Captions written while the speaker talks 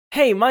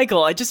Hey,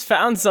 Michael, I just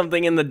found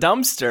something in the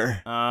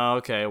dumpster.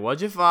 Okay,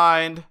 what'd you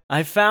find?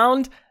 I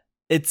found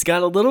it's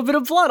got a little bit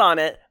of blood on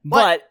it,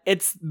 but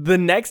it's the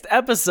next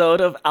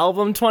episode of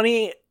album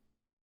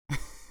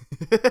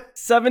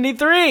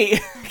 2073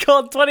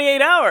 called 28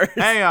 Hours.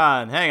 Hang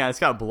on. It's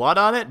got blood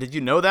on it? Did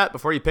you know that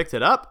before you picked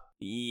it up?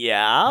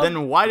 Yeah.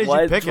 Then why did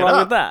you pick it up? What's wrong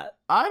with that?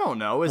 I don't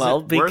know. Is well,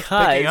 it worth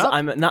picking because up?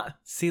 I'm not...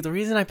 See, the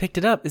reason I picked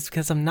it up is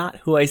because I'm not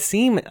who I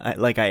seem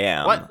like I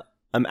am. What?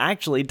 I'm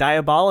actually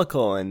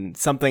diabolical and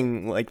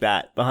something like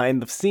that behind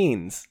the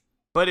scenes.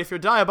 But if you're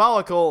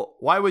diabolical,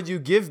 why would you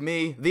give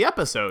me the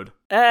episode?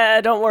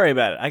 Don't worry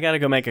about it. I gotta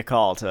go make a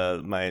call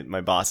to my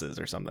bosses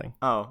or something.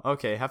 Oh,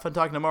 okay. Have fun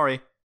talking to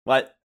Maury.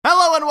 What?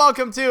 Hello and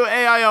welcome to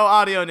AIO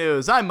Audio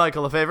News. I'm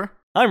Michael LaFavor.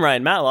 I'm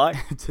Ryan Matlock.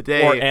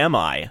 Today... Or am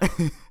I?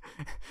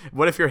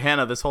 What if you're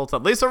Hannah this whole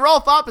time? Lisa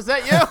Rolfop, is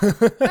that you?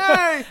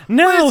 Hey!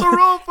 No! Lisa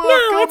Rolfop,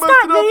 No, it's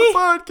not me! The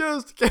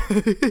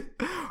podcast.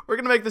 We're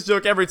gonna make this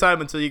joke every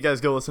time until you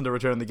guys go listen to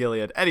Return of the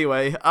Gilead.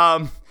 Anyway,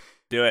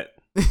 Do it.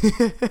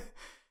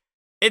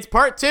 It's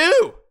part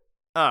 2!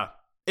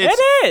 It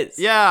is!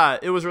 Yeah,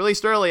 it was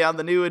released early on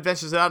the new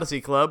Adventures in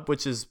Odyssey Club,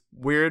 which is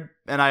weird,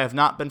 and I have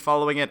not been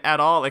following it at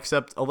all,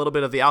 except a little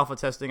bit of the alpha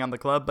testing on the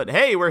club. But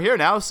hey, we're here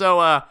now,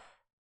 so,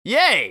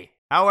 yay!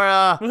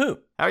 Woohoo.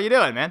 How are you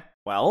doing, man?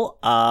 Well,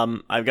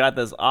 I've got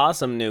this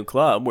awesome new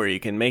club where you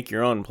can make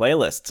your own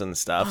playlists and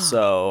stuff,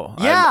 so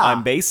Yeah.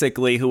 I'm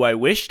basically who I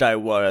wished I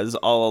was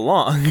all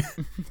along.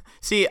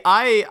 See,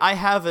 I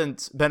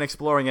haven't been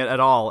exploring it at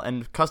all,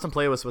 and custom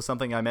playlists was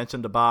something I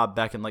mentioned to Bob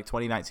back in like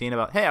 2019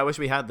 about, hey, I wish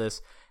we had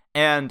this,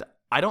 and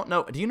I don't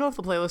know, do you know if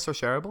the playlists are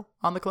shareable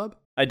on the club?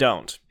 I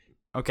don't.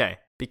 Okay,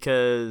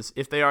 because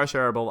if they are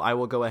shareable, I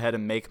will go ahead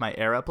and make my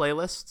era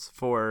playlists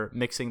for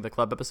mixing the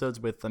club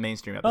episodes with the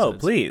mainstream episodes. Oh,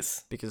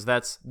 please. Because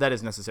that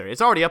is necessary.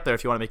 It's already up there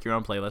if you want to make your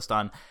own playlist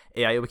on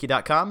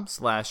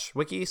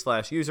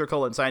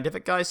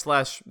aiowiki.com/wiki/user:scientific guy/ that's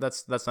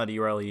not a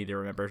URL you need to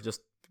remember.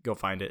 Just go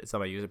find it. It's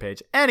on my user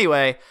page.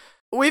 Anyway,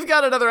 we've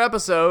got another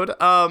episode.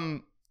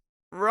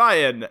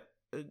 Ryan,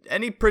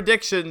 any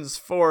predictions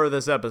for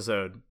this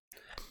episode?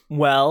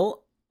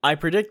 Well, I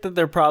predict that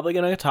they're probably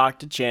going to talk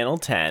to Channel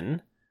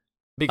 10.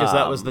 Because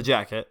that was the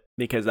jacket.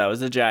 Because that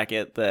was the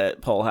jacket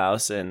that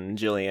Polehouse and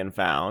Jillian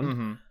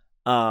found.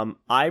 Mm-hmm.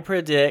 I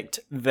predict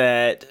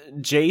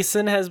that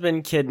Jason has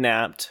been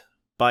kidnapped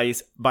by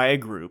a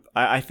group.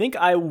 I think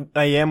I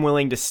am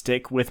willing to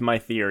stick with my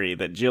theory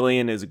that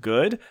Jillian is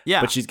good,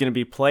 but she's going to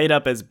be played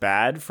up as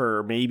bad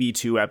for maybe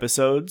 2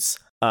 episodes.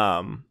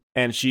 And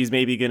she's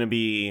maybe going to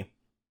be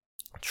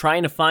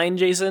trying to find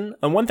Jason.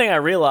 And one thing I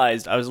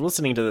realized, I was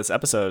listening to this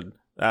episode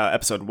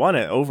 1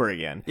 over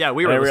again. Yeah,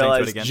 we were listening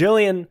to it again.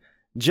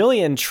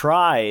 Jillian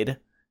tried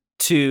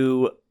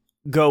to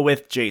go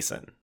with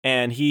Jason,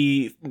 and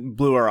he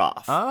blew her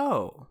off.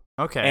 Oh,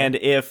 okay. And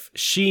if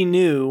she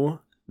knew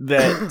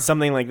that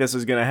something like this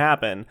was going to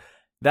happen,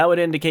 that would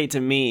indicate to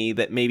me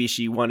that maybe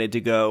she wanted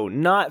to go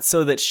not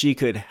so that she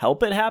could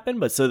help it happen,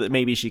 but so that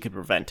maybe she could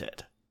prevent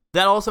it.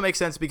 That also makes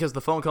sense because the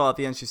phone call at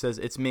the end, she says,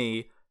 "It's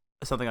me."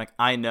 Something like,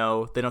 "I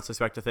know. They don't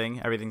suspect a thing.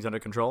 Everything's under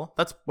control."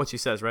 That's what she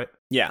says, right?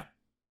 Yeah.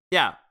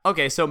 Yeah.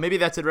 Okay, so maybe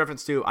that's in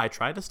reference to, I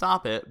tried to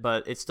stop it,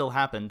 but it still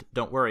happened.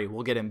 Don't worry.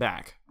 We'll get him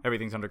back.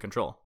 Everything's under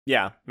control.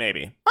 Yeah,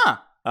 maybe. Huh.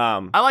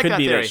 I like could that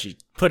be theory. that she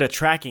put a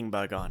tracking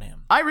bug on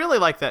him. I really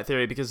like that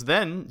theory because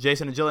then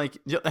Jason and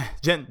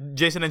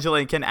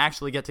Jillian can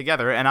actually get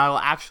together, and I will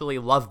actually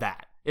love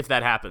that if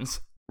that happens.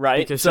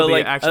 Right? Because so, she'll be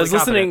like, actually I was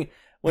competent.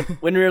 listening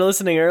when we were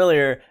listening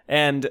earlier,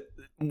 and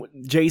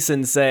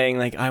Jason saying,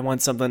 like, I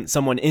want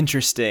someone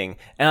interesting.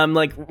 And I'm,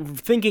 like,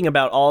 thinking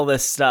about all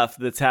this stuff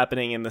that's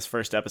happening in this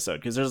first episode,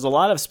 because there's a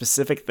lot of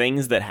specific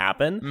things that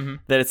happen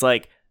that it's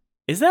like,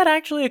 is that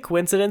actually a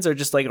coincidence or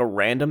just, like, a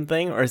random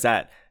thing? Or is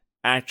that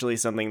actually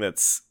something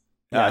that's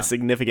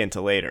significant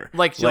to later?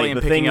 Like Jillian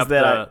picking up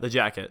the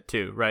jacket,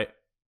 too, right?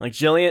 Like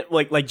Jillian,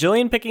 like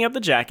Jillian picking up the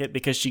jacket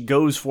because she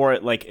goes for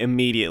it, like,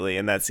 immediately,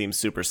 and that seems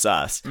super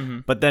sus.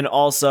 Mm-hmm. But then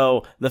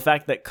also the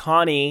fact that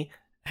Connie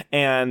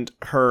and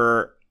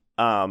her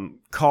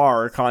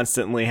car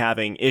constantly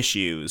having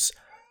issues,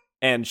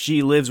 and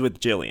she lives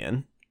with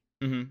Jillian.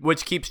 Mm-hmm.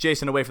 Which keeps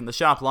Jason away from the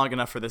shop long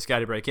enough for this guy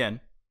to break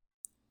in.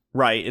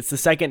 Right. It's the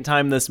second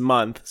time this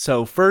month.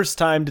 So first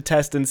time to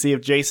test and see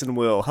if Jason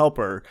will help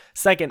her.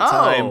 Second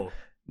time,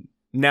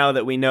 now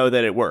that we know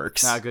that it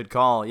works. Good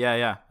call.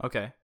 Yeah.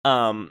 Okay.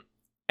 And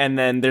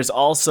then there's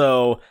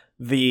also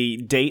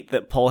the date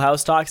that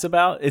Polehouse talks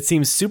about. It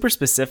seems super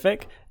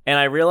specific, and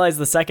I realized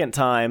the second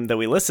time that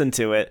we listened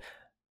to it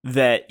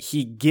that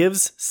he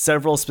gives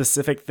several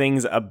specific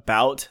things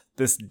about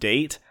this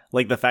date,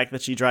 like the fact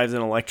that she drives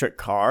an electric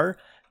car,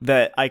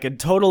 that I could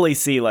totally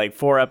see, like,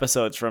 4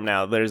 episodes from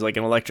now, there's, like,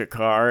 an electric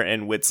car,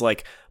 and Whit's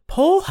like,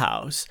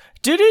 Polehouse,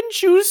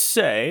 didn't you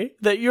say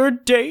that your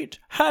date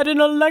had an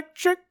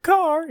electric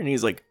car? And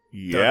he's like,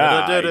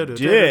 yeah, I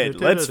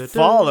did. Let's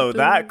follow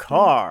that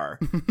car.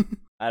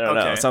 I don't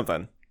know,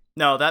 something.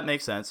 No, that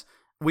makes sense.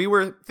 We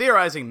were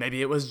theorizing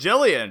maybe it was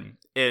Jillian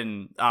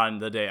on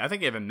the day. I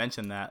think I even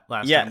mentioned that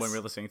last time when we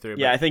were listening through.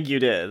 Yeah, I think you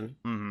did.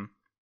 Mm-hmm.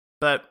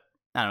 But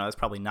I don't know. That's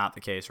probably not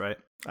the case, right?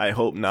 I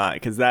hope not,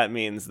 because that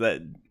means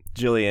that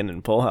Jillian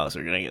and Pullhouse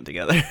are going to get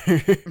together.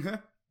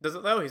 Does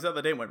it though? He said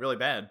the date went really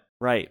bad.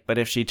 Right, but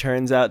if she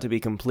turns out to be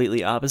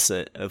completely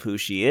opposite of who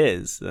she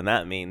is, then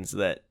that means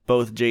that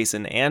both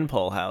Jason and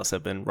Pullhouse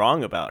have been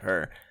wrong about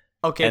her.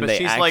 Okay, and but they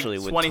she's actually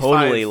like would 25.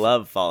 totally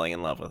love falling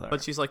in love with her.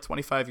 But she's like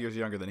 25 years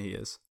younger than he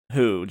is.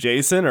 Who,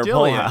 Jason or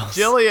Jillian. Pullhouse?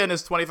 Jillian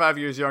is 25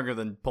 years younger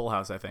than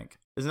Pullhouse, I think.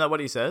 Isn't that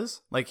what he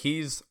says? Like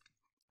she's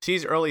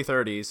early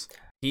 30s.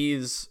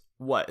 He's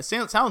what? It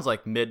sounds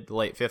like mid to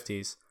late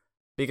 50s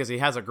because he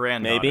has a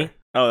granddaughter. Maybe.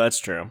 Oh, that's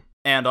true.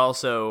 And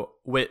also,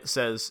 Whit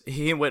says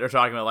he and Whit are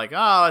talking about like,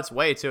 oh, it's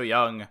way too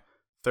young,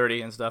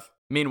 30 and stuff.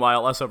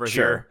 Meanwhile, us over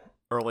here,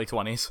 early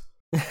 20s.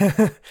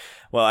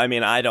 Well, I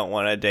mean, I don't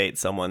want to date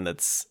someone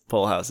that's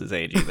Pullhouse's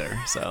age either,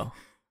 so.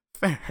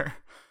 Fair.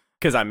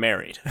 Because I'm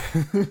married.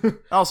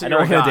 Also, I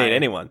don't want to date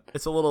anyone.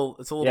 It's a little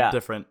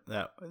different.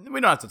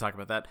 We don't have to talk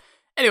about that.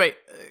 Anyway,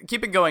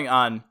 keeping going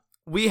on.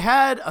 We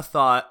had a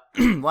thought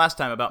last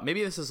time about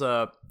maybe this is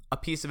a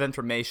piece of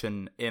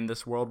information in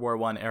this World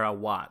War I era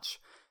watch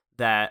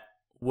that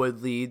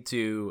would lead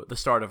to the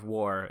start of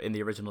war in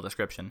the original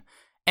description.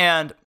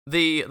 And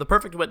the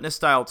Perfect Witness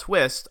style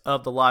twist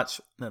of the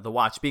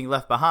watch being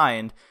left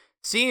behind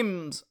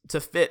seems to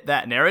fit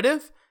that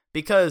narrative,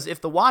 because if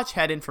the watch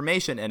had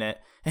information in it,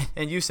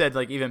 and you said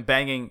like even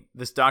banging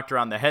this doctor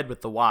on the head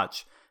with the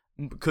watch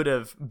could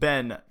have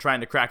been trying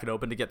to crack it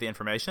open to get the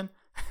information.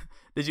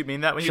 Did you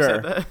mean that when you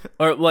said that?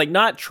 Or like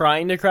not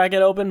trying to crack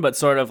it open, but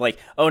sort of like,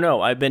 oh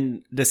no, I've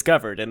been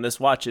discovered and this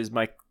watch is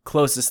my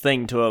closest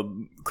thing to a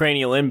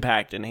cranial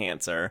impact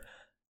enhancer.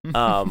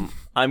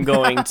 I'm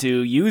going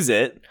to use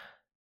it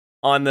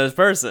on this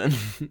person.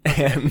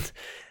 And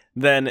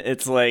then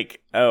it's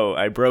like, oh,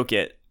 I broke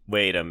it.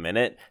 Wait a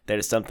minute.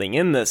 There's something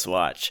in this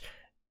watch.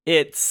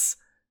 It's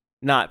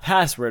not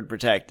password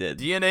protected.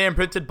 DNA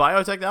imprinted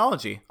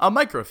biotechnology. A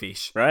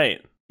microfiche.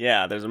 Right.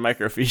 Yeah, there's a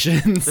microfiche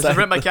inside. This is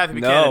written by Kathy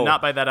Buchanan,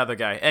 not by that other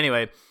guy.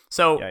 Anyway,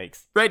 so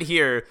Yikes. Right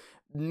here,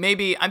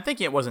 maybe I'm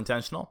thinking it was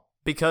intentional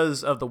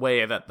because of the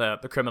way that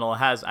the criminal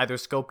has either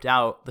scoped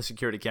out the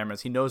security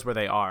cameras, he knows where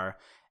they are,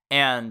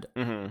 and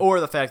or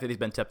the fact that he's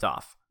been tipped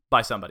off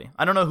by somebody.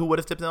 I don't know who would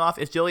have tipped him off.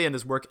 If Jillian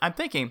is I'm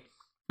thinking,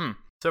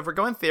 so if we're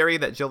going theory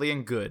that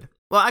Jillian good,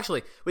 well,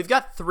 actually, we've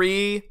got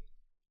 3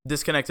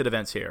 disconnected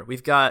events here.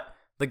 We've got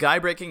the guy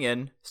breaking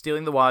in,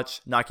 stealing the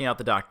watch, knocking out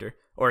the doctor,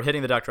 or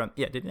hitting the doctor on...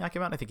 Yeah, did he knock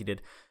him out? I think he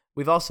did.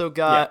 We've also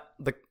got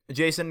the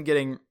Jason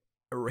getting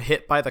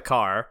hit by the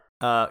car,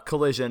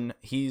 collision.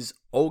 He's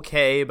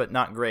okay, but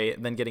not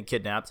great, then getting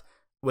kidnapped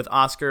with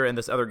Oscar and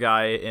this other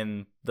guy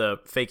in the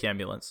fake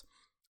ambulance.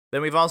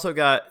 Then we've also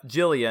got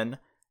Jillian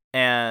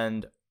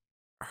and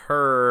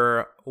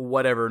her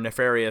whatever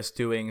nefarious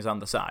doings on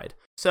the side.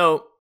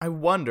 So I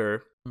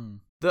wonder...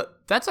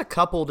 That's a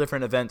couple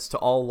different events to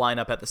all line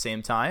up at the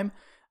same time.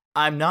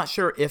 I'm not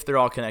sure if they're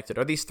all connected.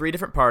 Are these 3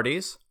 different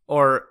parties,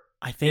 or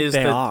I think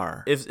they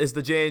are? Is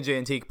the J&J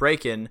Antique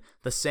break-in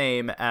the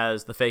same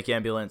as the fake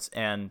ambulance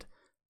and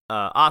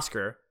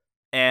Oscar?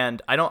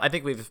 And I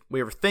think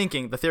we were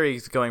thinking the theory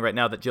is going right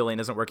now that Jillian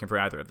isn't working for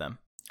either of them.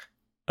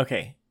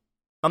 Okay.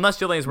 Unless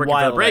Jillian is working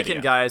for the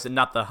break-in guys and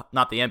not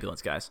the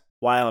ambulance guys.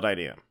 Wild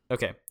idea.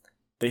 Okay.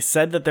 They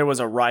said that there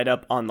was a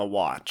write-up on the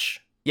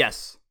watch.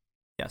 Yes.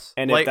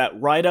 And if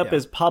that write-up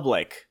is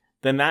public,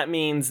 then that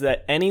means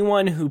that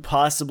anyone who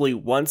possibly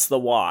wants the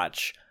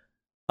watch,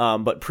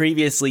 but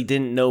previously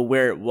didn't know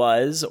where it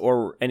was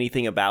or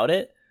anything about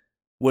it,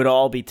 would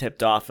all be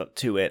tipped off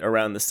to it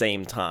around the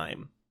same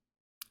time.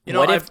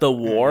 What if the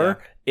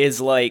war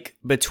is like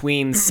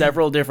between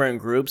several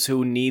different groups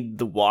who need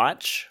the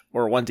watch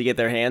or want to get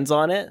their hands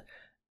on it,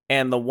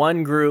 and the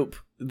one group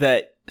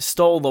that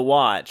stole the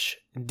watch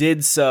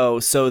did so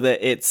that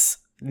it's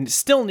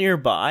still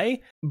nearby,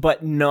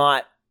 but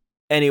not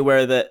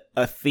anywhere that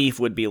a thief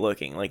would be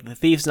looking. Like, the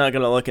thief's not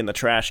going to look in the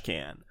trash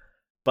can,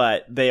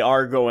 but they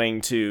are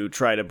going to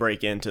try to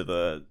break into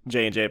the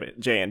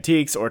J&J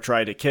Antiques or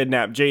try to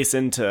kidnap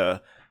Jason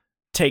to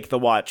take the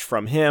watch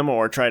from him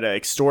or try to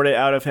extort it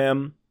out of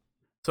him.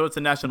 So it's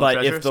a national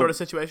treasure sort of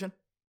situation?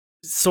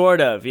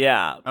 Sort of,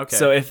 yeah. Okay.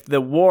 So if the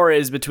war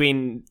is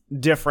between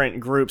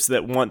different groups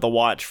that want the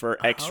watch for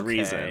X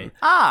reason,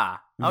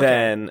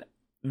 then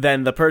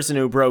the person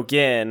who broke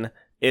in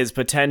is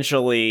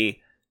potentially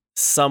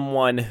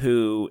someone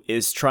who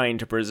is trying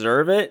to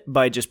preserve it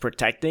by just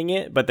protecting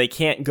it, but they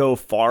can't go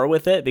far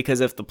with it because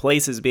if the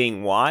place is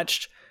being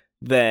watched,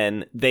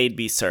 then they'd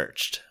be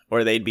searched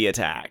or they'd be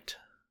attacked.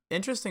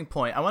 Interesting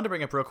point. I wanted to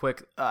bring up real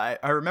quick. I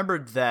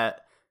remembered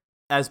that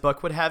As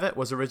Buck Would Have It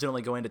was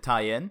originally going to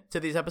tie in to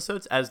these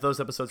episodes, as those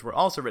episodes were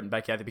also written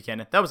by Kathy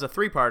Buchanan. That was a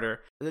 3-parter.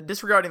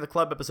 Disregarding the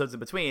club episodes in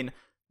between,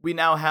 we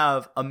now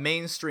have a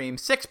mainstream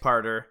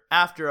 6-parter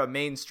after a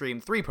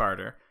mainstream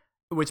 3-parter,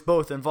 which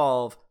both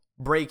involve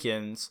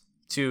break-ins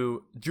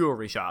to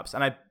jewelry shops.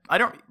 And I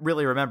don't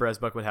really remember As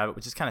Buck Would Have It,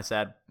 which is kind of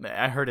sad.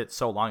 I heard it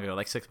so long ago,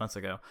 like 6 months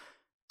ago.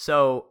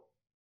 So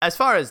as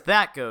far as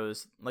that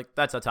goes, like,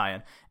 that's a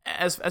tie-in.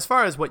 As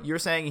far as what you're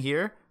saying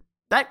here,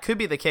 that could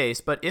be the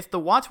case, but if the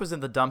watch was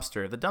in the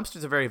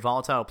dumpster's a very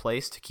volatile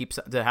place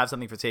to have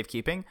something for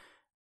safekeeping.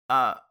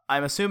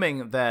 I'm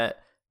assuming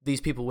that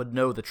these people would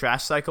know the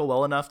trash cycle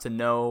well enough to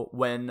know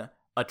when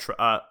a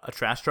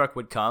trash truck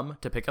would come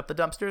to pick up the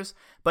dumpsters.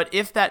 But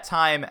if that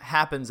time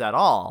happens at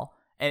all,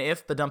 and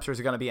if the dumpsters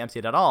are going to be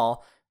emptied at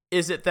all,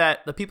 is it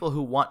that the people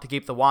who want to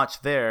keep the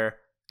watch there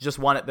just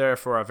want it there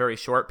for a very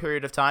short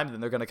period of time, then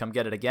they're going to come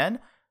get it again?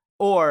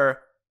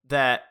 Or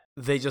that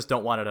they just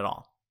don't want it at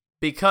all?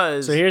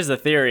 Because... So here's the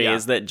theory,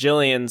 is that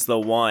Jillian's the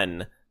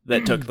one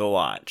that took the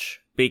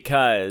watch.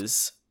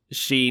 Because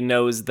she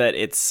knows that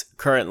it's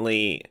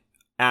currently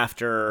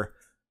after...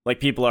 Like,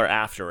 people are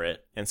after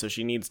it, and so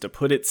she needs to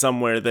put it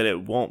somewhere that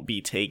it won't be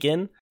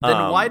taken.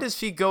 Then why does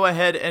she go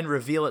ahead and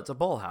reveal it to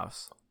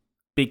Bullhouse?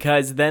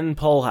 Because then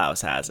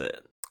Bullhouse has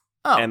it.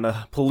 Oh. And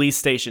the police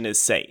station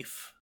is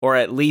safe. Or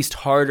at least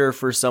harder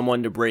for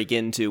someone to break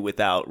into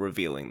without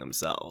revealing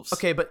themselves.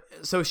 Okay, but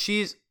so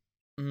she's...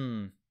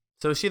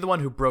 So is she the one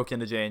who broke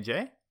into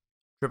J&J?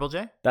 Triple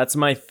J? That's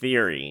my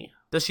theory.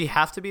 Does she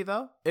have to be,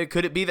 though?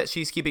 Could it be that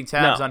she's keeping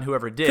tabs on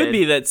whoever did? Could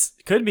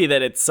be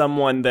that it's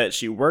someone that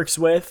she works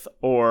with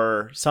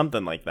or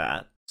something like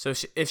that. So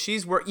if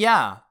she's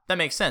yeah, that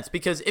makes sense.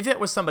 Because if it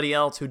was somebody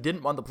else who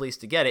didn't want the police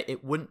to get it,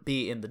 it wouldn't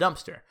be in the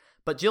dumpster.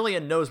 But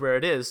Jillian knows where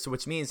it is,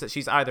 which means that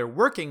she's either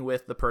working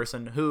with the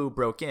person who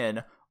broke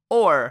in,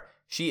 or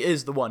she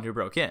is the one who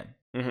broke in.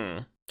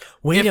 Mm-hmm.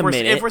 Wait a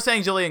minute. If we're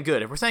saying Jillian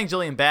good, if we're saying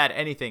Jillian bad,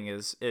 anything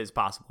is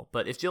possible.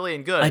 But if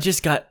Jillian good... I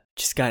just got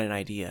an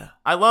idea.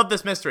 I love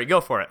this mystery. Go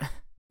for it.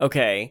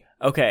 Okay.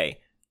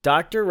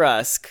 Dr.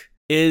 Rusk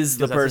is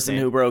the person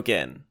who broke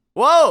in.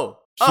 Whoa!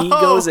 He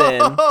goes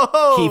in,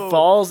 he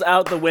falls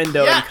out the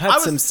window and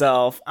cuts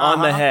himself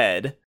on the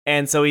head,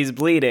 and so he's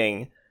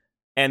bleeding.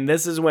 And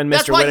this is when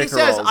Mr. Whitaker rolls up. That's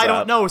why he says, I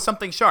don't know,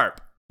 something sharp.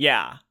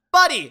 Yeah.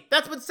 Buddy,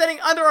 that's been sitting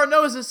under our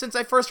noses since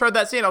I first heard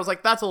that scene. I was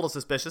like, that's a little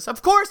suspicious.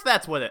 Of course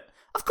that's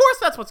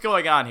what's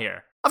going on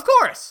here. Of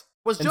course.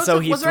 Was there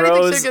anything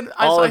significant?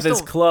 All of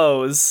his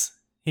clothes.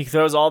 He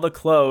throws all the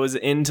clothes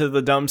into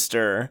the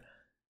dumpster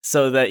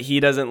so that he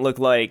doesn't look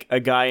like a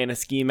guy in a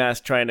ski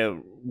mask trying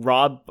to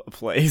rob a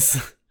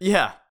place.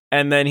 Yeah.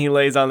 And then he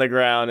lays on the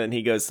ground and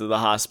he goes to the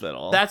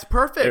hospital. That's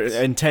perfect.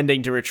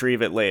 Intending to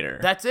retrieve it later.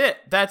 That's it.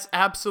 That's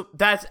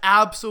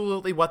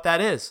absolutely what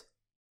that is.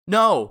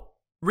 No,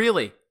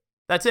 really.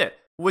 That's it.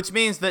 Which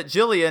means that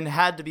Jillian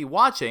had to be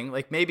watching,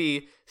 like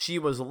maybe she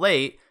was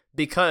late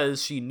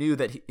because she knew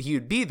that he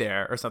would be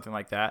there or something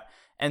like that.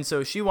 And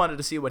so she wanted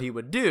to see what he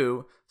would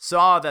do,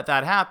 saw that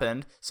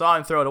happened, saw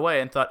him throw it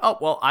away, and thought, oh,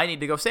 well, I need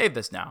to go save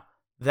this now.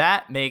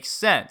 That makes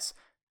sense.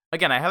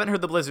 Again, I haven't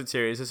heard the Blizzard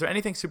series. Is there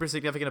anything super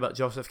significant about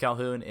Joseph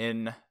Calhoun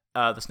in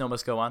The Snow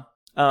Must Go On?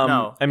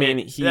 No. I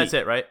mean, that's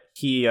it, right?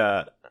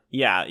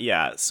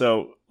 Yeah.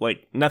 So,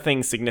 like,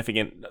 nothing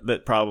significant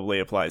that probably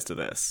applies to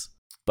this.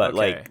 But,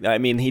 like, I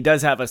mean, he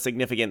does have a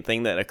significant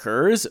thing that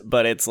occurs,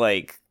 but it's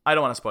like... I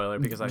don't want to spoil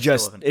it because I still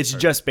haven't It's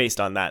just based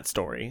on that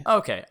story.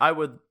 Okay, I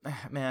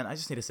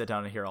just need to sit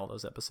down and hear all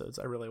those episodes.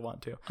 I really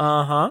want to.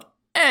 Uh-huh.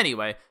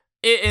 Anyway,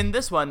 in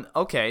this one,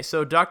 okay,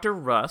 so Dr.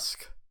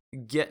 Rusk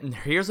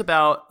hears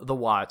about the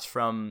watch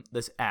from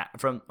this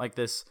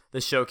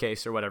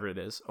showcase or whatever it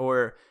is,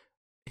 or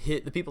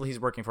the people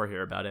he's working for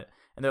hear about it,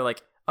 and they're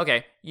like,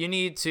 okay, you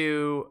need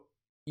to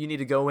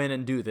go in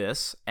and do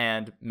this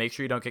and make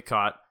sure you don't get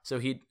caught. So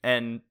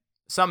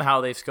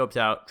somehow they've scoped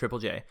out Triple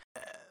J.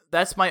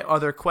 That's my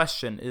other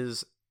question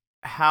is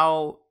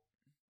how,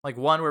 like,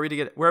 one, where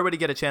would he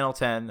get a Channel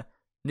 10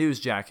 news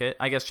jacket?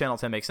 I guess Channel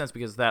 10 makes sense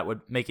because that would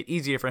make it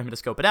easier for him to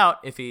scope it out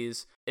if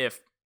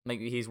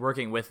maybe he's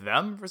working with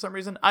them for some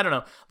reason. I don't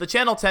know. The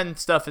Channel 10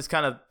 stuff is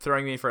kind of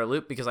throwing me for a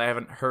loop because I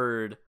haven't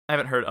heard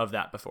of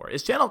that before.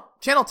 Is Channel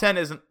 10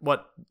 isn't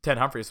what Ted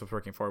Humphries was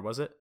working for, was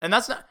it? And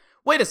that's not.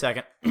 Wait a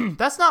second.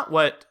 That's not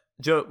what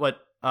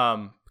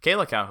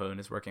Kayla Calhoun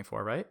is working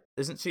for, right?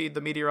 Isn't she the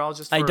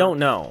meteorologist? I don't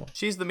know.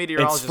 She's the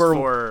meteorologist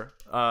right?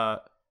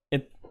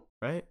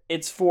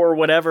 It's for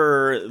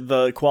whatever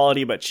the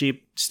Quality But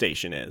Cheap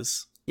station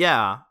is.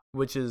 Yeah,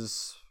 which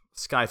is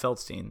Sky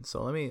Feldstein.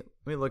 So let me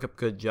look up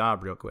Good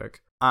Job real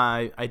quick.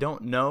 I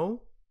don't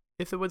know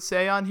if it would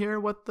say on here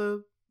what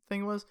the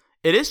thing was.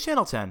 It is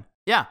Channel 10.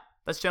 Yeah,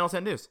 that's Channel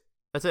 10 News.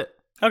 That's it.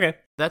 Okay.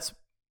 That's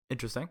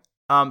interesting.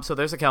 So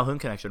there's a Calhoun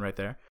connection right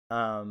there.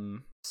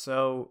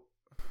 So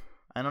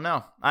I don't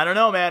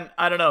know, man.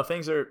 I don't know.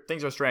 Things are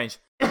strange.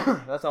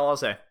 That's all I'll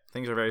say.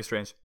 Things are very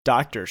strange.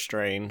 Doctor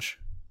Strange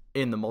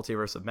in the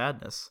Multiverse of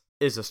Madness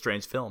is a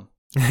strange film.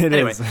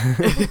 Anyway.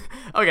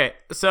 Okay,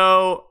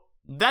 so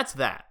that's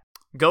that.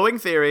 Going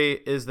theory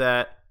is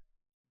that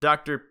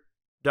Dr.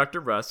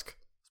 Rusk is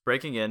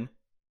breaking in.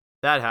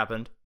 That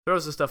happened.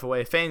 Throws the stuff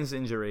away. Feigns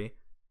injury.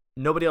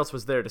 Nobody else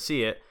was there to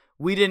see it.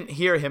 We didn't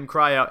hear him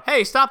cry out,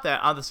 "Hey, stop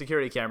that!" on the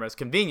security cameras,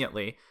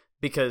 conveniently,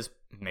 because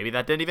maybe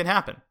that didn't even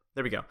happen.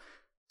 There we go.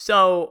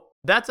 So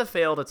that's a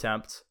failed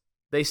attempt.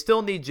 They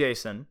still need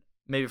Jason,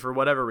 maybe for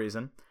whatever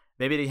reason.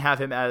 Maybe they have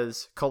him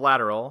as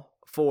collateral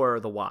for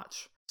the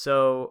watch.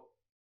 So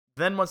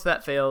then once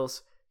that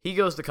fails, he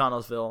goes to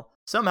Connellsville,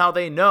 somehow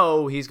they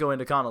know he's going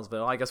to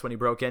Connellsville. I guess when he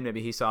broke in,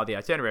 maybe he saw the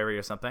itinerary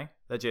or something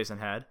that Jason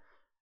had.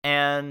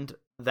 And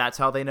that's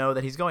how they know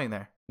that he's going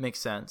there. Makes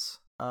sense.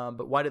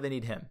 But why do they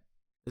need him,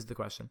 is the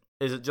question.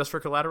 Is it just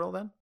for collateral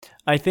then?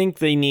 I think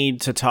they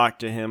need to talk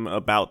to him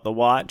about the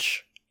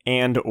watch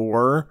and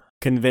or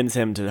convince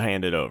him to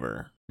hand it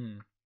over.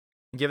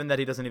 Given that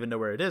he doesn't even know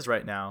where it is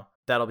right now,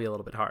 that'll be a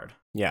little bit hard.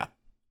 Yeah.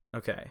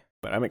 Okay.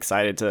 But I'm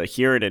excited to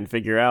hear it and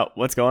figure out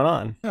what's going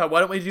on. Why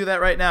don't we do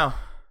that right now?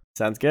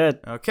 Sounds good.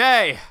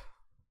 Okay.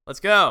 Let's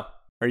go.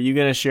 Are you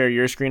going to share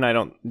your screen?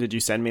 Did you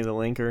send me the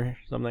link or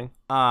something?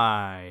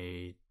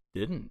 I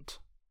didn't,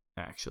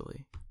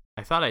 actually.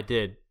 I thought I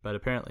did, but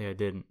apparently I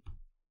didn't.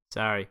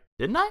 Sorry.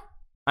 Didn't I?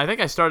 I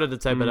think I started to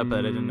type it up, but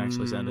I didn't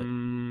actually send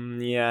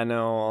it. Yeah,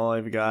 no, all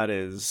I've got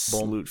is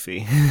loot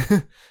fee.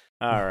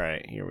 All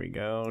right, here we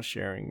go.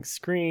 Sharing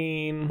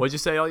screen. What'd you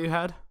say all you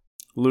had?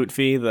 Loot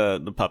fee,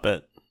 the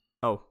puppet.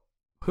 Oh.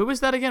 Who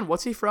is that again?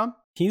 What's he from?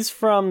 He's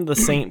from the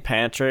St.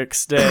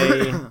 Patrick's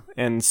Day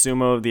and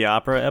Sumo of the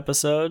Opera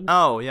episode.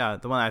 Oh, yeah,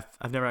 the one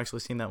I've never actually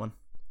seen that one.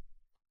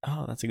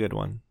 Oh, that's a good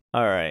one.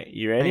 All right,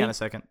 you ready? Hang on a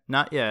second.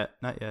 Not yet.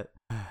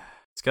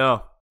 Let's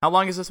go. How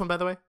long is this one, by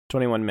the way?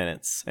 21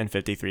 minutes and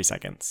 53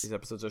 seconds. These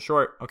episodes are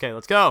short. Okay,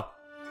 let's go.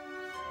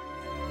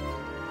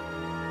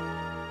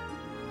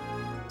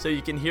 So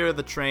you can hear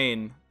the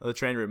train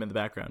room in the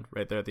background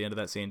right there at the end of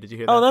that scene. Did you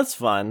hear that? Oh, that's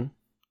fun.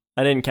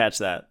 I didn't catch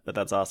that, but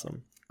that's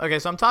awesome. Okay,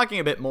 so I'm talking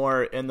a bit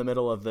more in the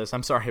middle of this.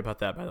 I'm sorry about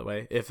that, by the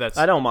way.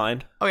 I don't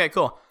mind. Okay,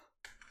 cool.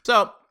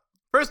 So,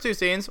 first two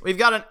scenes, we've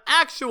got an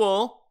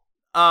actual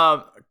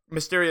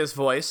mysterious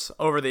voice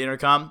over the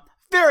intercom.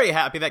 Very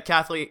happy that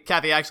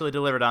Kathy actually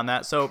delivered on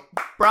that. So,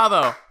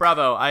 bravo.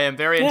 I am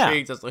very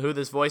intrigued as to who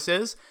this voice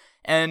is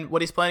and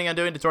what he's planning on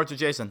doing to torture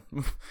Jason.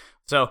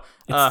 So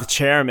it's the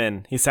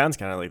chairman. He sounds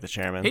kind of like the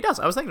chairman. He does.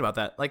 I was thinking about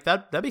that. Like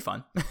that'd be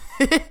fun.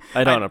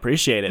 I don't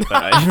appreciate it,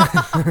 but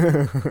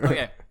I...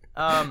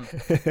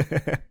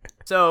 Okay.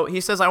 So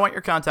he says, "I want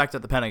your contact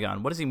at the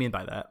Pentagon." What does he mean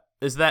by that?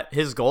 Is that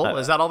his goal?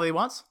 Is that all that he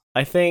wants?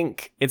 I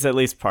think it's at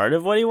least part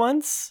of what he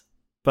wants,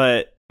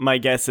 but my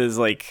guess is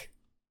like,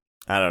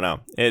 I don't know.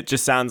 It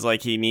just sounds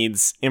like he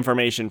needs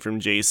information from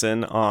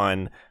Jason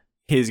on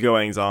his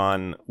goings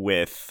on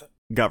with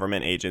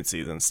government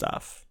agencies and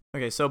stuff.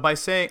 Okay, so by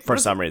saying for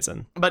some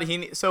reason, but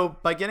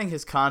by getting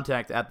his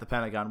contact at the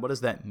Pentagon, what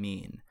does that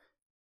mean?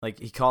 Like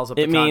he calls up.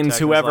 It means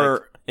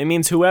whoever. It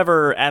means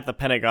whoever at the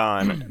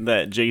Pentagon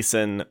that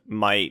Jason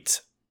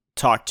might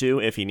talk to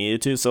if he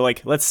needed to. So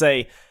like, let's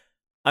say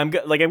I'm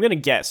gonna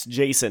guess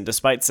Jason,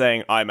 despite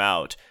saying I'm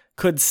out,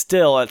 could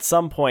still at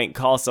some point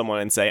call someone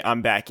and say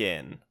I'm back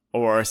in,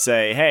 or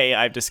say, hey,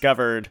 I've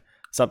discovered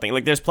something.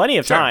 Like there's plenty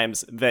of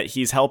times that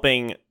he's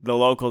helping the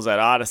locals at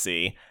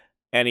Odyssey.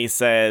 And he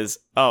says,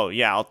 "Oh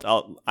yeah,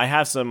 I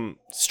have some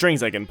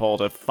strings I can pull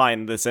to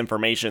find this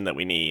information that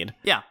we need."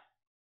 Yeah,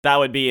 that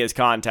would be his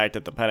contact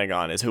at the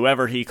Pentagon. Is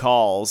whoever he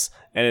calls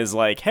and is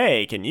like,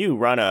 "Hey, can you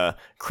run a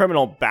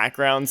criminal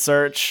background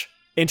search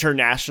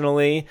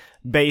internationally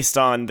based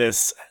on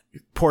this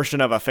portion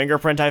of a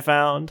fingerprint I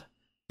found?"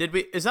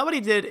 Is that what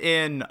he did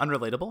in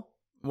Unrelatable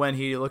when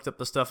he looked up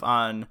the stuff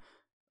on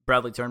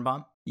Bradley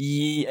Turnbaum?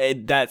 Yeah,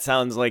 that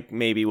sounds like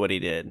maybe what he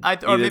did.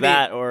 Maybe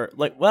that or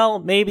like, well,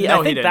 maybe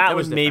no, I think that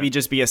would maybe different.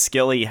 just be a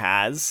skill he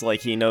has. Like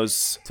he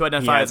knows to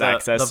identify he has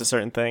access to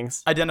certain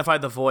things. Identify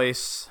the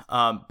voice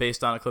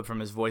based on a clip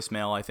from his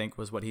voicemail, I think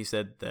was what he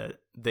said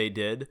that they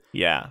did.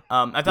 Yeah.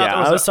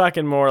 I was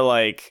talking more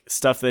like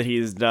stuff that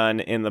he's done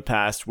in the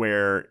past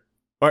where,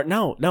 or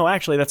no,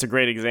 actually that's a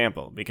great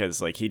example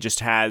because like he just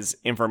has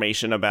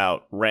information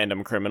about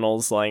random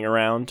criminals lying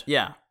around.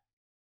 Yeah.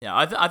 Yeah,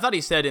 I thought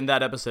he said in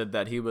that episode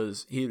that he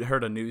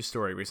heard a news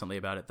story recently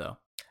about it, though.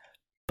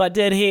 But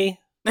did he?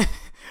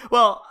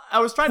 Well, I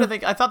was trying to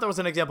think. I thought there was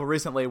an example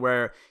recently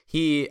where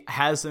he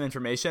has some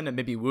information and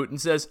maybe Wooten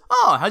says,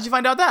 "Oh, how'd you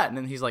find out that?" And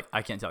then he's like,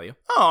 "I can't tell you."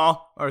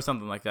 Oh, or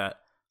something like that.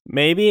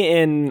 Maybe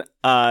in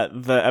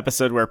the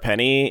episode where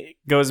Penny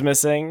goes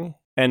missing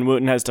and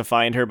Wooten has to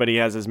find her, but he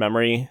has his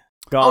memory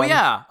gone.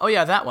 Oh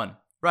yeah, that one.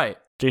 Right.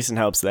 Jason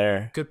helps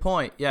there. Good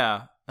point.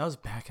 Yeah, that was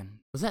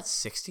was that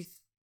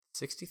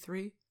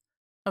 63?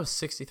 That was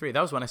 63.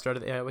 That was when I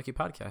started the AI Wiki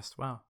podcast.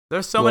 Wow.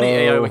 There's so many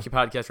AI Wiki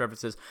podcast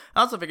references. I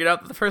also figured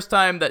out that the first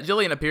time that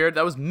Jillian appeared,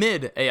 that was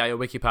mid AI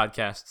Wiki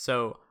podcast.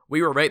 So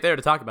we were right there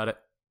to talk about it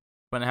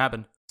when it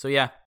happened. So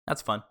yeah,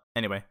 that's fun.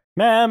 Anyway.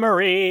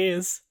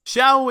 Memories.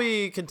 Shall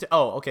we continue?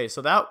 Oh, okay.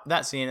 So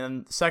that scene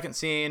and the second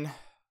scene,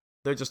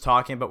 they're just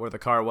talking about where the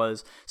car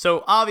was.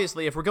 So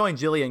obviously, if we're going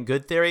Jillian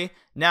good theory,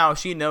 now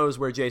she knows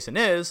where Jason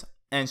is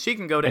and she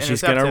can go to intercept him.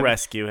 She's going to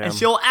rescue him. And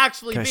she'll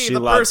actually be the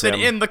person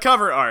in the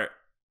cover art.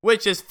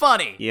 Which is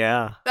funny.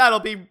 Yeah. That'll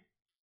be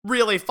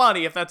really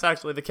funny if that's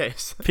actually the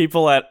case.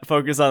 People at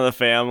Focus on the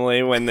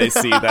Family, when they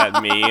see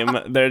that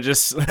meme, they're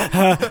just, no.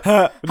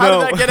 How did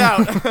that get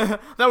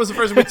out? That was the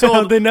person we told.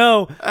 How'd they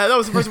know? That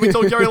was the person we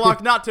told Gary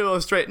Locke not to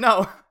illustrate.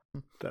 No.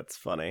 That's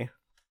funny.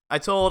 I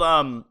told,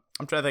 I'm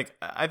trying to think.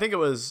 I think it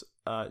was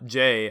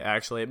Jay,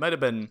 actually. It might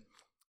have been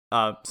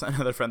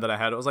another friend that I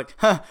had, it was like,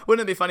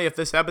 wouldn't it be funny if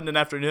this happened in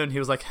afternoon? He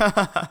was like,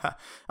 I'm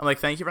like,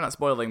 thank you for not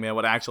spoiling me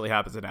what actually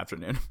happens in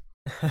afternoon.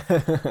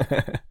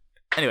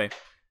 Anyway,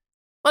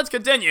 let's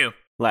continue.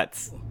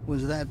 Let's.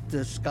 Was that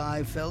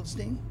Sky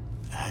Feldstein?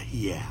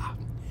 Yeah.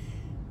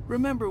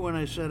 Remember when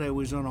I said I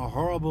was on a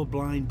horrible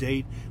blind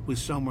date with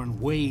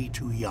someone way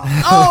too young?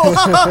 Oh!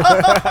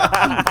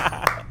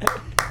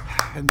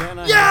 And then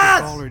I Yes! had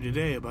to call her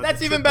today about That's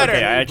the even trip better.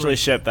 Okay, I actually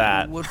ship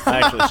that. I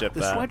actually ship the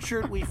that.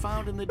 sweatshirt we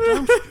found in the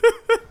dumpster.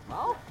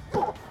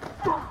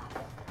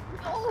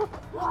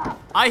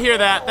 I hear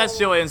that. That's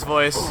Jillian's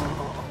voice.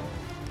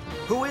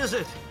 Who is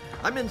it?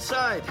 I'm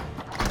inside.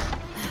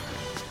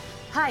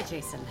 Hi,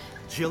 Jason.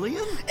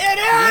 Jillian?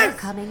 It You're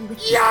coming with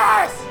me.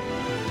 Yes!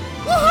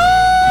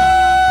 Woohoo!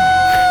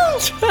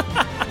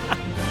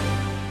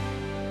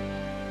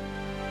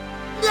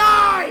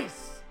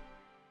 Nice!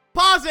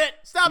 Pause it!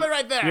 Stop it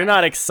right there! You're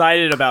not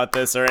excited about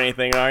this or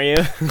anything, are you?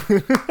 Got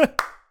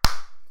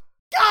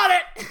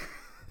it!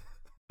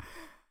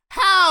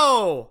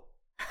 How?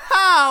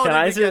 How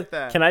did we get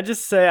that? Can I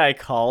just say I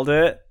called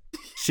it?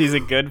 She's a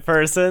good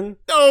person.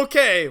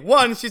 Okay,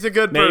 one, she's a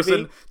good Maybe.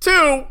 person.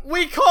 Two,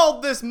 we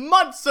called this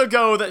months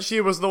ago that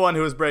she was the one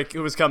who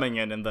was coming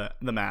in the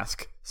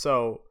mask.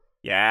 So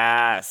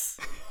Yes.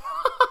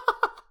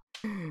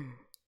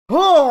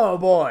 oh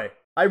boy.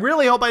 I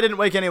really hope I didn't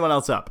wake anyone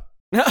else up.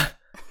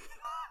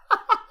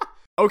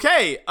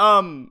 Okay,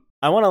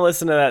 I want to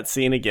listen to that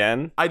scene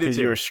again. I do because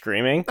too. you were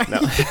screaming. No.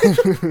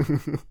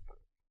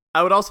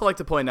 I would also like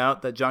to point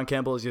out that John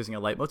Campbell is using a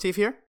leitmotif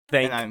here.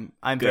 Thank and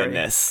I'm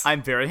goodness.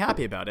 I'm very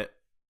happy about it.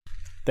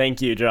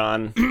 Thank you,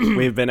 John.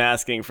 We've been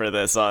asking for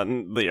this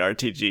on the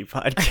RTG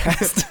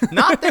podcast.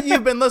 Not that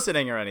you've been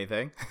listening or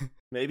anything.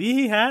 Maybe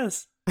he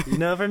has. You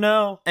never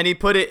know. And he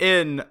put it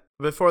in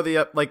before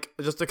the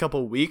just a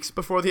couple weeks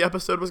before the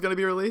episode was going to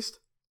be released.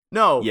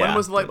 No, when Yeah,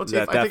 was the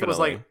leitmotif? I think it was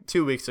definitely. like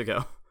 2 weeks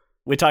ago.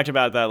 We talked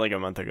about that like a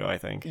month ago, I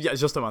think. Yeah,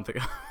 just a month ago.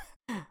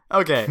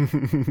 Okay.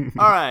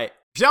 All right.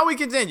 Shall we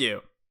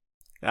continue?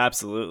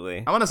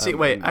 Absolutely. I want to see.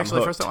 I'm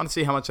Actually, first I hooked. want to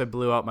see how much I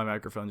blew out my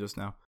microphone just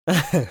now.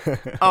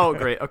 Oh,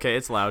 great. Okay,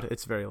 it's loud.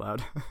 It's very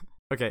loud.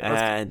 Okay.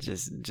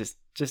 Just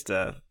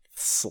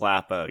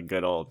slap a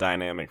good old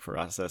dynamic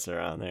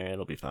processor on there.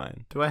 It'll be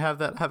fine. Do I have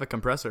that? Have a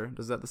compressor?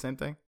 Does that the same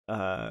thing?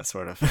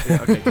 Sort of.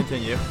 Yeah, okay,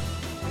 continue.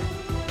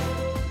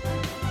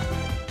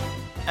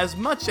 As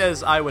much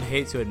as I would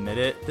hate to admit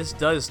it, this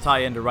does tie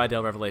into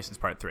Rydell Revelations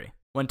Part 3.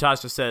 When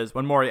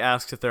Maury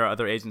asks if there are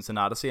other agents in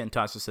Odyssey, and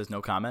Tasha says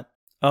no comment.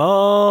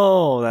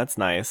 Oh, that's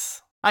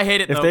nice. I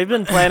hate it, If though. they've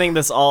been planning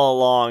this all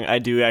along, I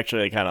do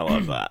actually kind of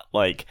love that.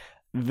 Like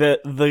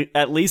the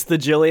at least the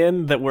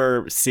Jillian that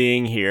we're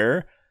seeing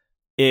here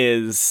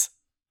is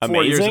amazing.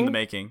 4 years in the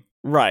making.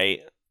 Right.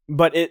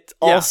 But it's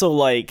also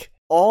like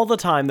all the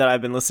time that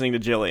I've been listening to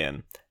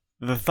Jillian,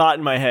 the thought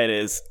in my head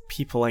is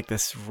people like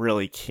this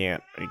really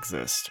can't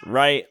exist,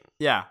 right?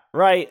 Yeah.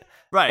 Right?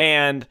 Right.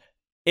 And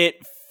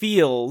it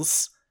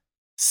feels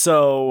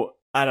so,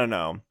 I don't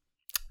know.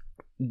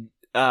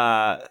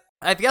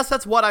 I guess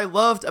that's what I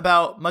loved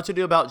about Much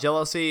Ado About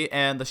Jealousy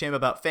and The Shame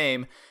About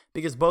Fame,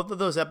 because both of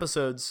those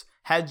episodes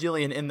had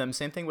Jillian in them.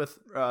 Same thing with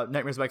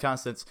Nightmares by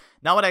Constance.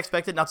 Not what I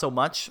expected, not so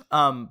much.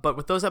 But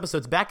with those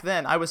episodes back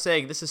then, I was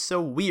saying this is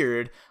so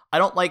weird. I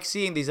don't like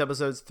seeing these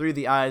episodes through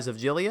the eyes of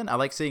Jillian. I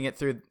like seeing it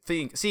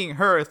seeing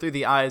her through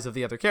the eyes of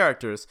the other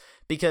characters,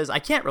 because I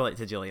can't relate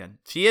to Jillian.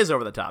 She is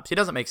over the top. She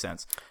doesn't make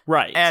sense.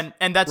 Right. And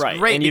that's Right.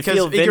 great, And you because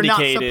feel you're not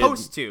vindicated.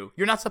 supposed to.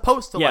 You're not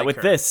supposed to yeah, like with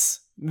her.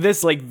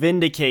 this like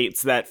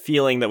vindicates that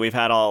feeling that we've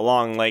had all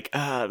along, like,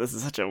 this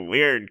is such a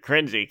weird,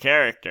 cringy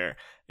character.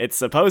 It's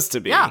supposed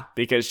to be,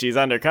 because she's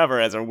undercover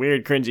as a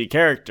weird, cringy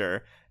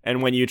character,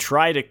 and when you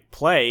try to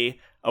play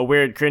a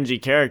weird,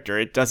 cringy character,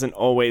 it doesn't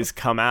always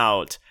come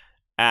out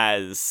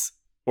as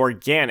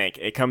organic.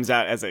 It comes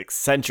out as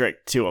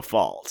eccentric to a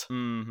fault.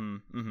 Mm-hmm.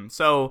 Mm-hmm.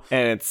 So,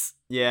 And it's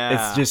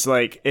yeah. just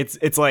like,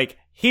 it's like,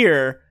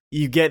 here,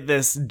 you get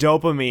this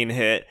dopamine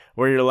hit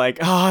where you're like,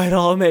 oh, it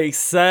all makes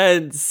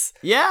sense.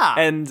 Yeah.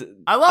 And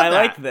I love that.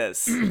 like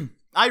this.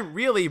 I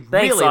really,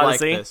 Thanks, really like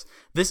Odyssey. this.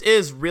 This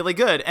is really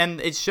good. And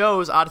it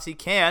shows Odyssey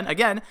can,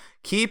 again,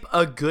 keep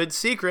a good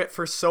secret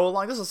for so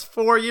long. This is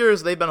 4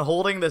 years they've been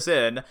holding this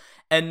in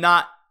and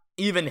not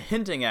even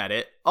hinting at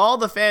it. All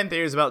the fan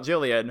theories about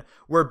Jillian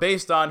were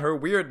based on her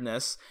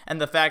weirdness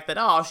and the fact that,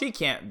 oh, she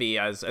can't be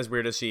as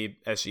weird as she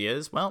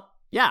is. Well,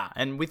 yeah.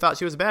 And we thought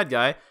she was a bad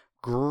guy.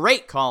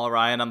 Great call,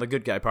 Ryan, on the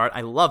good guy part.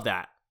 I love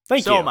that.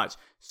 Thank you.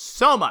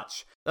 So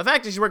much. The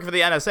fact that she's working for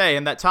the NSA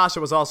and that Tasha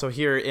was also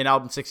here in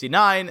album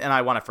 69 and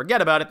I want to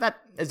forget about it, that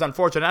is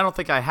unfortunate. I don't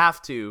think I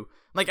have to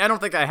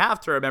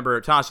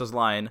remember Tasha's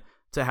line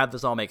to have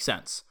this all make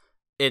sense.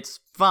 It's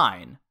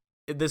fine.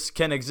 This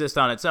can exist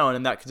on its own,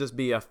 and that could just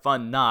be a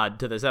fun nod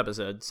to this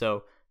episode.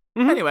 So,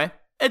 Anyway,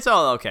 it's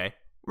all okay.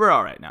 We're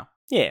all right now.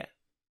 Yeah.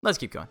 Let's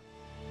keep going.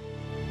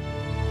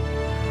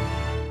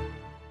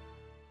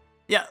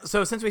 Yeah,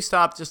 so since we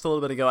stopped just a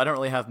little bit ago, I don't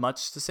really have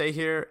much to say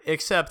here,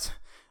 except,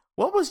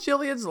 what was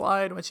Jillian's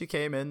line when she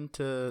came in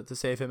to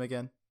save him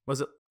again?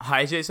 Was it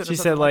hi Jason? Or She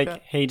something said like,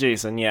 that? "Hey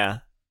Jason," yeah.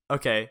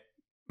 Okay.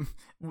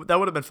 That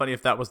would have been funny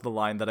if that was the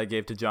line that I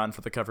gave to John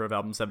for the cover of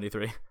album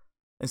 73.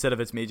 Instead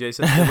of "It's me,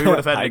 Jason." Then we would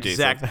have had Hi, an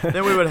exact.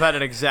 Then we would have had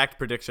an exact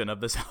prediction of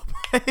this album.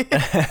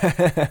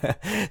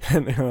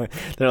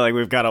 They're like,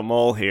 "We've got a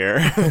mole here."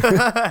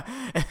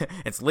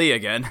 It's Lee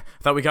again.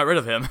 Thought we got rid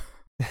of him.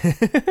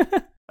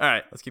 All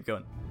right, let's keep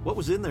going. What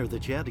was in there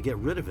that you had to get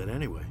rid of it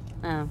anyway?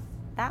 Oh,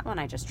 that one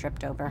I just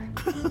tripped over. I'm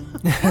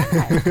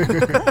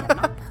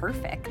not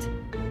perfect.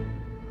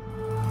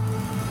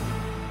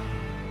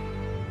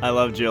 I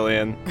love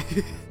Jillian.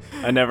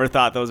 I never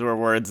thought those were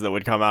words that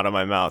would come out of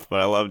my mouth, but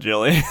I love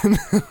Jillian.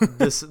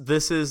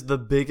 This is the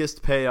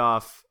biggest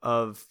payoff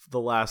of the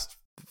last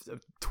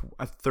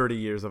 30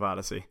 years of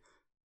Odyssey.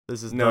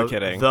 This is No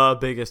kidding. The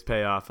biggest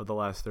payoff of the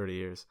last 30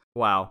 years.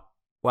 Wow.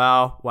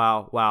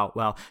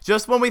 Wow.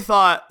 Just when we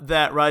thought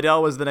that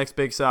Rydell was the next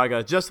big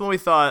saga, just when we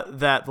thought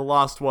that The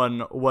Lost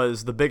One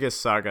was the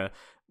biggest saga,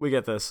 we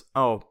get this.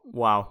 Oh,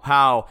 wow.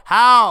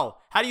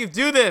 How do you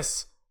do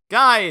this?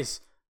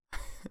 Guys,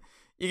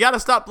 you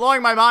gotta stop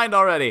blowing my mind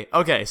already.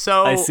 Okay,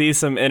 so... I see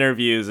some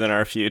interviews in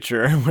our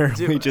future where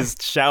we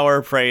just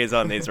shower praise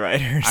on these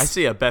writers. I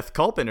see a Beth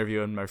Culp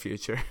interview in our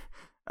future.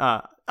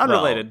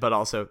 Unrelated, but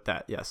also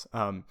that, yes.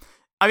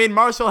 I mean,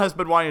 Marshall has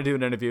been wanting to do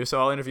an interview, so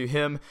I'll interview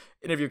him,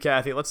 interview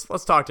Kathy.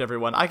 Let's talk to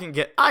everyone. I can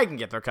get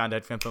their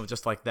contact info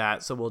just like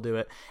that, so we'll do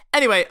it.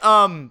 Anyway,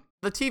 the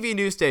TV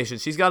news station,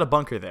 she's got a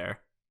bunker there.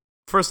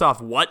 First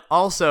off, what?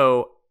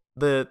 Also,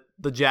 the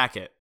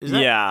jacket.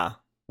 Yeah.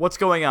 What's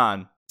going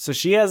on? So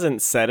she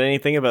hasn't said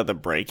anything about the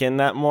break-in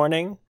that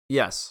morning,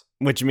 Yes.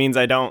 which means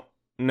I don't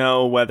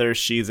know whether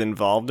she's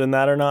involved in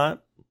that or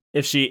not.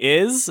 If she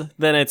is,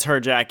 then it's her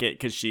jacket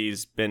because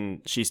she's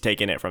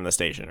taken it from the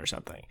station or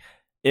something.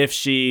 If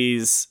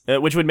she's,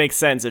 which would make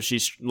sense if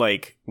she's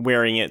like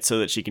wearing it so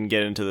that she can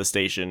get into the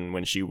station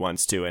when she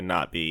wants to and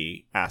not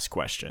be asked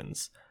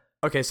questions.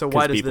 Okay, so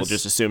why does people this...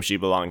 just assume she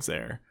belongs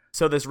there?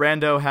 So this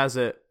rando has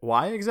it...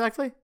 Why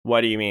exactly?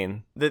 What do you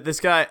mean? This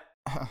guy...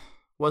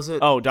 Was it...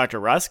 Oh, Dr.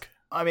 Rusk?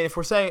 I mean, if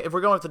we're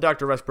going with the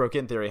Dr. Rusk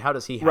broke-in theory, how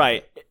does he have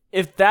Right. it?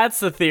 If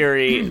that's the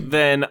theory,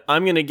 then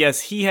I'm going to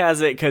guess he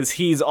has it because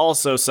he's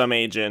also some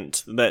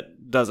agent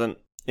that doesn't...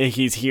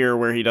 He's here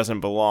where he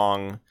doesn't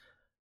belong.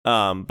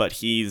 But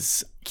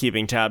he's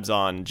keeping tabs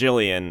on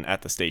Jillian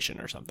at the station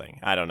or something.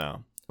 I don't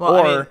know. Well,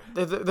 or I mean,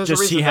 there's a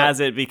just reason he that- has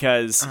it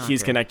because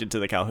he's Okay. connected to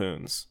the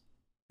Calhouns.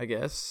 I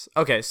guess.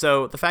 Okay,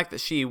 so the fact that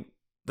she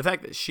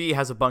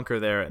has a bunker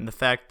there and the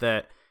fact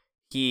that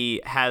he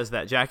has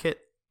that jacket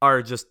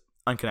are just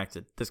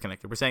unconnected,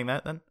 disconnected. We're saying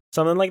that then?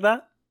 Something like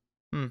that?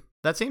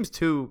 That seems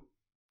too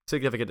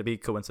significant to be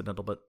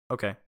coincidental, but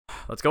okay.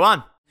 Let's go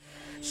on.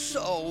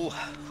 So,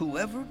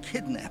 whoever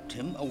kidnapped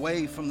him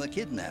away from the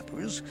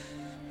kidnappers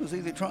was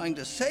either trying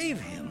to save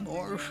him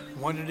or...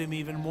 Wanted him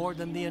even more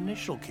than the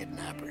initial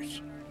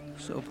kidnappers.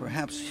 so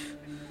perhaps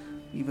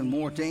even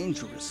more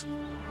dangerous.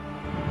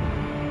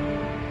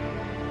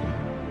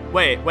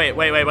 Wait.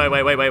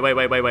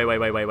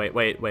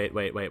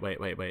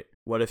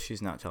 What if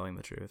she's not telling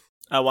the truth?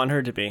 I want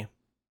her to be.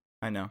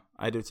 I know.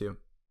 I do too.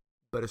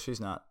 But if she's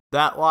not.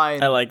 That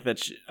line... I liked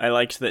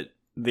that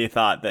the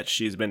thought that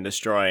she's been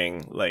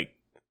destroying, like,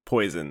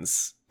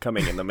 poisons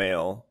coming in the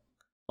mail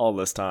all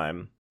this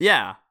time.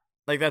 Yeah.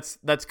 Like,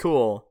 that's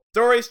cool.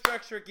 Story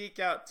structure geek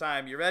out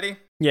time. You ready?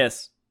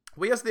 Yes.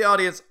 We as the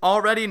audience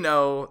already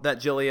know that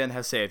Jillian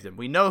has saved him.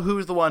 We know who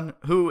is the one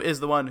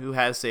who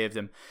has saved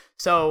him.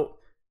 So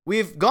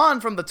we've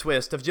gone from the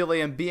twist of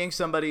Jillian being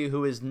somebody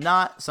who is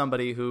not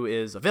somebody who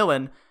is a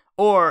villain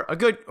or a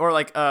good or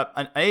like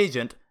an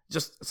agent,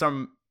 just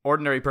some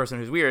ordinary person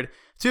who's weird,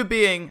 to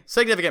being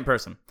significant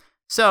person.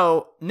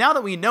 So now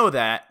that we know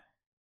that,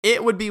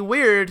 it would be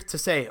weird to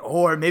say,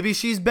 or maybe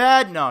she's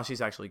bad. No,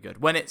 she's actually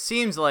good. When it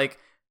seems like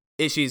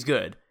she's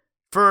good.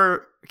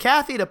 For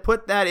Kathy to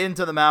put that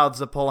into the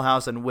mouths of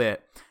Polehouse and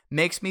Wit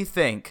makes me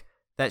think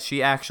that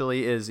she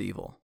actually is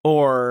evil.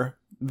 Or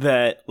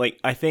that, like,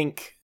 I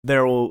think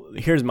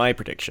here's my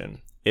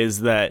prediction,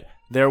 is that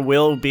there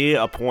will be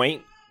a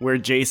point where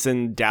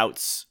Jason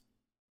doubts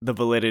the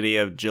validity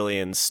of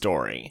Jillian's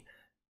story.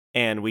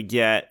 And we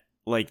get,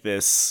 like,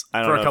 this, I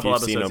don't For know a couple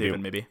if you've episodes seen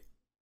even, maybe.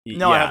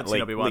 No, yeah, I haven't seen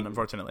like, Obi-Wan, like,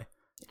 unfortunately.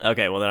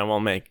 Okay, well then I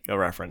won't make a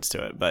reference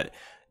to it, but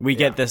we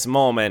get this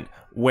moment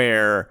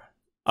where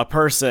a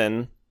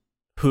person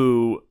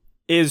who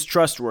is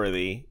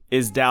trustworthy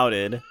is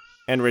doubted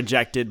and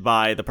rejected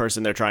by the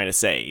person they're trying to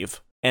save,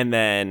 and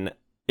then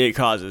it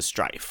causes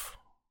strife.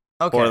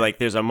 Okay. Or like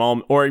there's a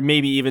moment, or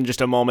maybe even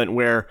just a moment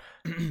where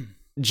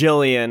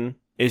Jillian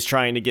is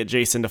trying to get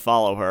Jason to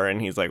follow her,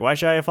 and he's like, "Why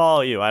should I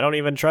follow you? I don't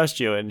even trust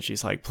you." And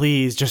she's like,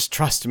 "Please, just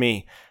trust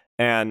me."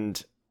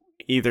 And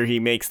either he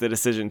makes the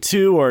decision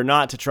to or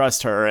not to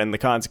trust her, and the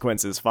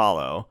consequences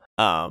follow.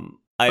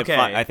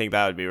 I think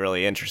that would be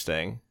really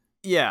interesting.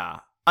 Yeah.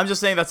 I'm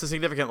just saying that's a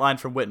significant line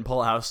from Wit and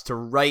Polehouse to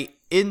write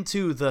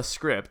into the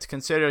script,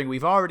 considering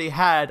we've already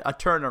had a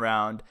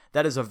turnaround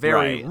that is a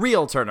very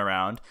real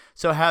turnaround.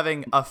 So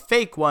having a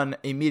fake one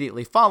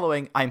immediately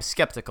following, I'm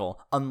skeptical,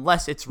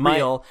 unless it's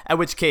real, at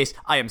which case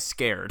I am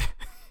scared.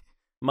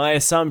 My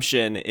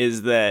assumption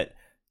is that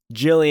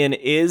Jillian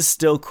is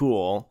still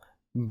cool,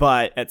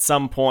 but at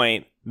some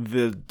point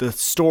the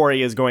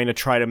story is going to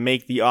try to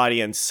make the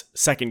audience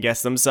second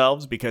guess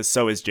themselves, because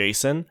so is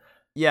Jason.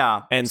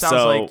 Yeah, and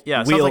sounds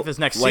like this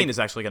next scene is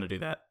actually going to do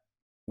that.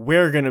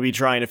 We're going to be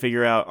trying to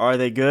figure out, are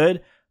they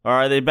good or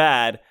are they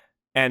bad?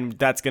 And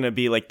that's going to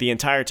be like the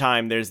entire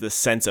time there's this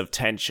sense of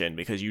tension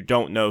because you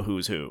don't know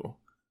who's who.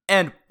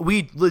 And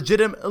we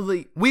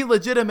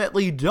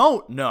legitimately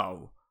don't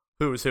know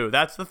who's who.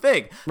 That's the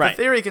thing. Right.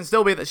 The theory can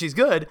still be that she's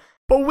good,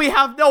 but we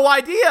have no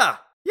idea.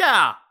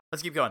 Yeah.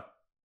 Let's keep going.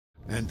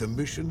 And the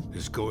mission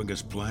is going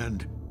as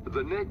planned.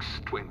 The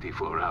next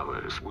 24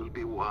 hours will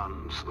be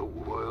ones the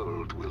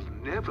world will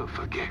never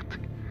forget.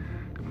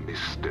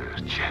 Mr.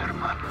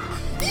 Chairman.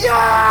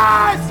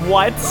 Yes!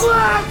 What?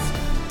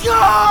 Let's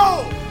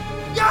go!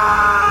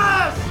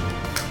 Yes!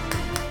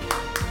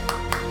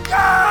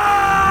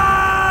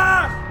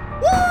 Yes!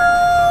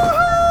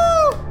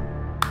 Woo-hoo!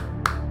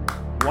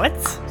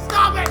 What?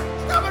 Stop it!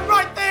 Stop it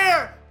right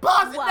there!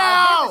 Pause it Wow,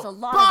 now! that was a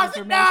lot of Pause it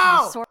information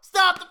now! to sort-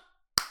 Stop the...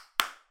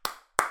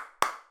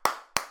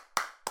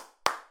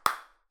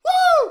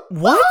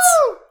 Woo! What?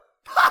 Woo!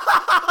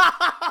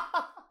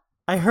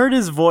 I heard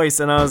his voice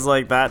and I was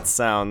like, that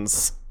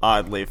sounds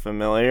oddly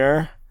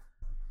familiar.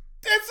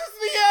 This is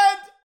the end!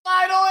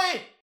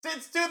 Finally!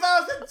 Since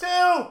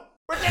 2002!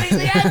 We're getting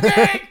the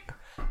ending!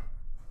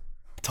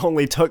 It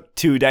only took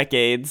 2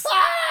 decades.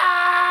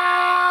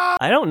 Ah!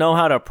 I don't know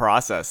how to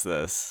process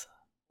this.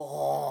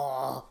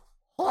 Oh.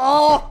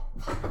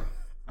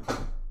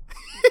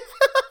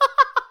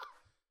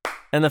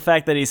 And the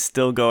fact that he's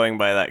still going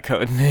by that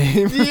code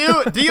name. Do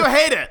you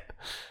hate it?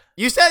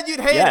 You said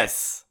you'd hate it.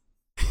 Yes.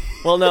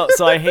 Well, no,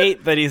 so I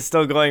hate that he's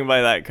still going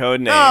by that code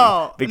name.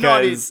 No,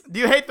 because do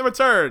you hate the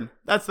return?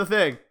 That's the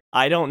thing.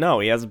 I don't know.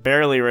 He has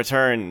barely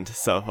returned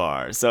so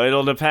far. So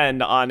it'll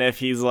depend on if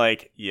he's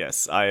like,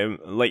 yes, I am.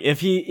 Like, if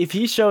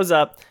he shows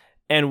up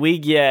and we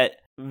get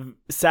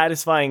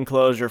satisfying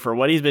closure for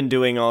what he's been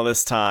doing all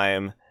this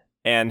time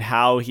and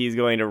how he's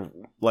going to,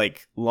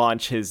 like,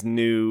 launch his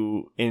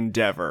new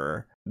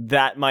endeavor,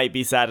 that might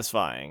be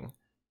satisfying.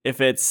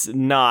 If it's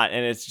not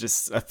and it's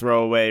just a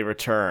throwaway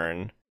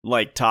return,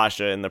 like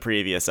Tasha in the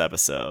previous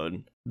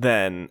episode,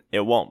 then it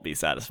won't be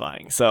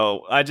satisfying.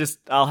 So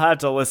I'll have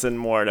to listen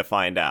more to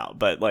find out.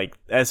 But like,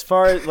 as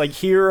far as like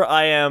here,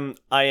 I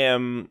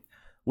am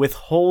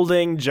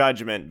withholding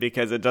judgment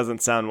because it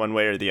doesn't sound one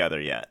way or the other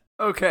yet.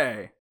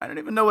 Okay. I don't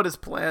even know what his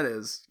plan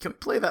is. Can we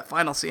play that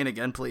final scene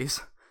again,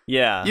 please?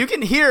 Yeah. You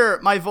can hear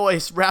my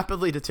voice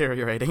rapidly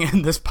deteriorating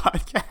in this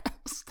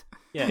podcast.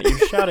 Yeah,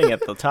 you're shouting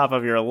at the top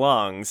of your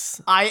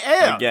lungs. I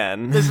am.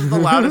 Again. This is the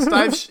loudest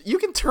I've... You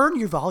can turn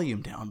your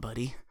volume down,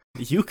 buddy.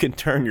 You can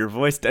turn your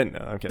voice down. No,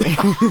 I'm kidding.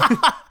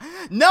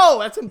 No,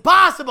 that's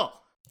impossible.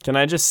 Can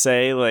I just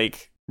say,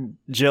 like,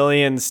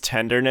 Jillian's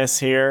tenderness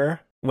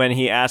here when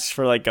he asks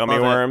for, like, gummy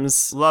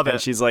worms. Love it.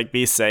 And she's like,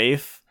 be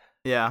safe.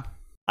 Yeah.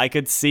 I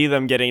could see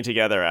them getting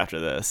together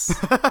after this.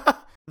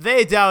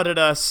 They doubted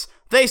us.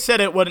 They said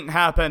it wouldn't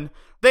happen.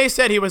 They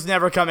said he was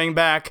never coming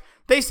back.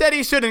 They said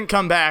he shouldn't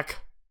come back.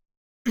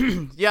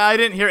 Yeah, I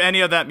didn't hear any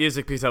of that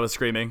music because I was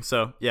screaming,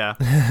 so yeah.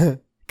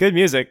 Good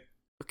music.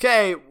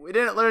 Okay, we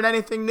didn't learn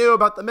anything new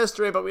about the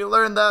mystery, but we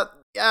learned that,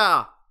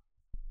 yeah.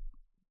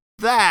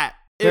 That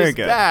is Very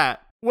good.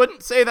 that.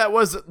 Wouldn't say that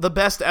was the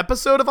best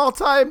episode of all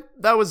time.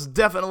 This was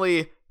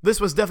definitely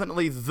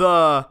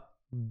the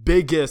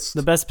biggest.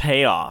 The best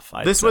payoff,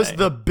 I'd This say. was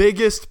the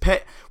biggest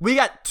We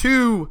got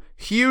 2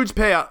 huge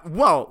payoff.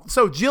 Well,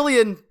 so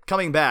Jillian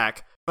coming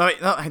back.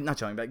 Wait, no, not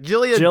coming back.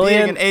 Jillian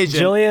being an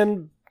agent.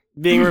 Jillian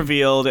being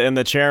revealed and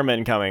the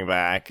chairman coming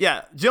back.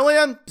 Yeah,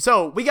 Jillian.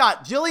 So we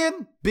got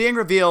Jillian being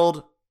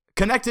revealed,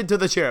 connected to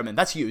the chairman.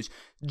 That's huge.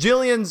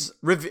 Jillian's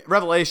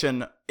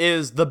revelation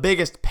is the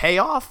biggest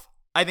payoff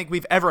I think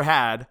we've ever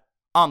had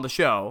on the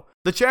show.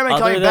 The chairman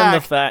Other coming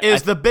than back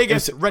is the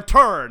biggest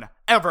return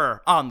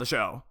ever on the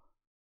show.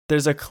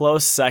 There's a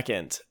close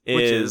second.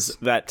 Which is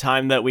that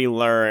time that we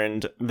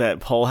learned that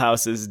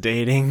Polehouse is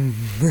dating.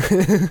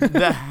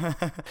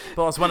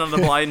 Plus went on a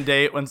blind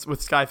date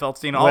with Sky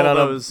Feldstein. All Went of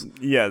on those.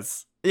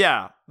 Yes.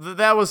 Yeah,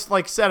 that was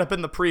like set up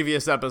in the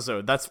previous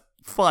episode. That's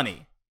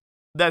funny.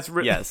 That's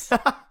Yes.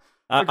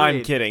 I'm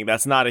Agreed. kidding.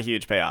 That's not a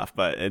huge payoff,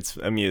 but it's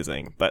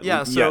amusing. But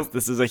Yeah, so- yes,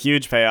 this is a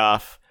huge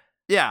payoff.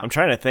 Yeah. I'm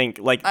trying to think.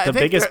 Like, I the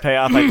think biggest there-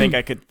 payoff I think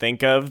I could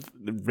think of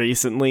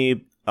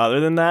recently, other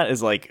than that,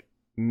 is like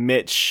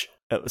Mitch.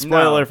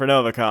 Spoiler for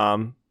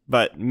Novacom,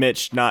 but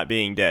Mitch not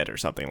being dead or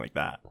something like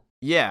that.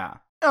 Yeah.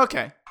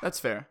 Okay.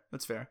 That's fair.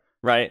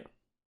 Right?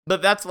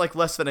 But that's like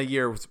less than a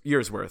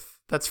year's worth.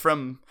 That's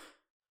from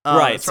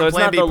Right. it's So from it's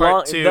Plan not B the Part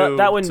long. 2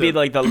 That wouldn't to- be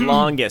like the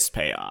longest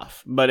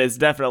payoff, but it's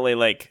definitely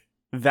like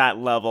that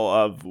level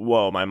of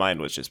whoa, my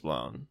mind was just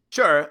blown.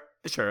 Sure.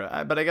 Sure,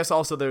 but I guess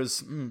also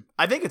there's.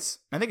 I think it's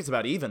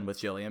about even with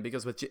Jillian,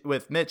 because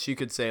with Mitch you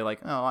could say like,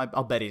 oh,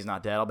 I'll bet he's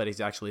not dead. I'll bet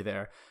he's actually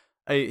there.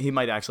 He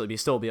might actually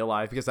still be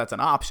alive, because that's an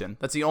option.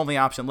 That's the only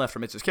option left for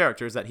Mitch's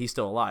character, is that he's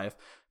still alive.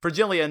 For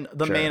Jillian,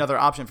 the main other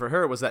option for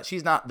her was that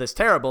she's not this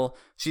terrible.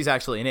 She's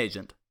actually an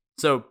agent.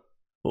 So,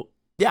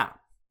 yeah.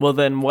 Well,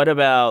 then what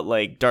about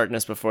like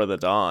Darkness Before the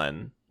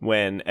Dawn,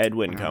 when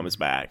Edwin comes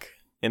back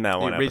in that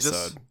one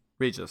episode?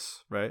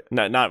 Regis, right?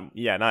 Not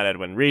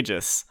Edwin.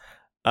 Regis.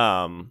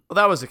 Well,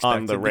 that was expected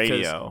on the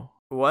radio.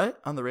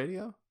 What? On the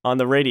radio? On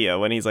the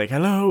radio, when he's like,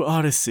 "Hello,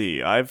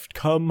 Odyssey, I've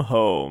come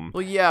home."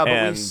 Well, yeah, but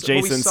and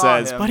Jason saw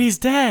says, him. "But he's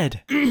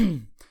dead."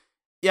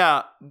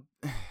 Yeah,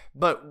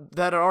 but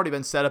that had already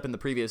been set up in the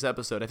previous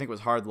episode. I think it was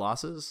Hard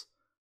Losses.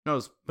 No, it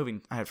was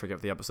moving. I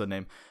forget the episode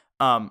name.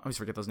 I always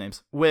forget those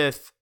names.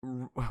 With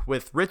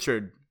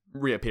Richard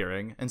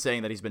reappearing and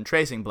saying that he's been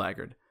tracing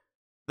Blackguard.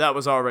 That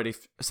was already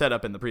set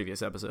up in the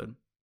previous episode.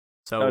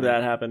 So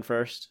that happened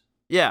first?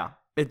 Yeah,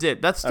 it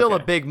did. That's still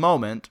a big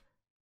moment.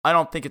 I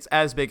don't think it's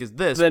as big as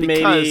this. Then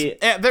because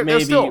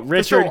maybe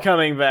Richard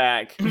coming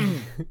back.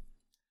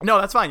 No,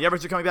 that's fine. Yeah,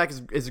 Richard coming back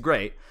is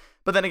great.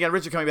 But then again,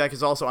 Richard coming back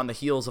is also on the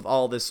heels of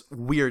all this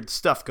weird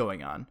stuff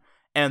going on.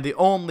 And the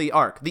only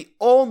arc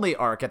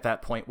at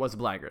that point was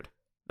Blackguard.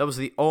 That was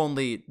the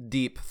only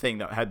deep thing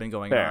that had been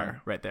going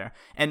on right there.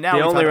 And now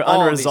the only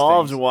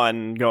unresolved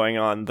one going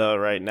on though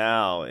right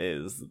now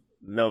is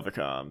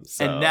Novacom.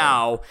 So. And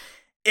now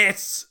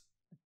it's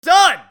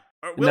done.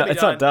 No,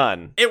 it's not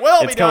done. It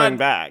will be done. It's coming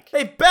back.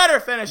 They better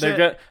finish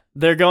it.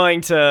 They're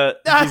going to.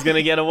 He's going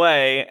to get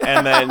away,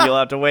 and then you'll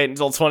have to wait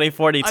until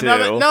 2042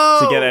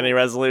 to get any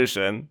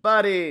resolution.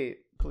 Buddy,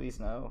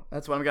 please no.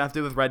 That's what I'm gonna have to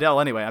do with Rydell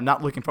anyway. I'm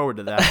not looking forward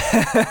to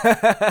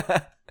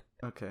that.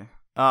 Okay.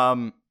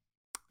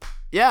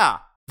 Yeah,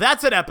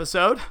 that's an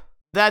episode.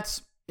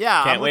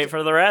 Can't wait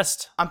for the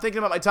rest. I'm thinking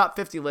about my top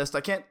 50 list.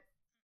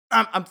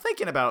 I'm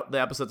thinking about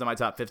the episodes in my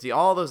top 50.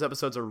 All those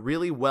episodes are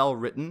really well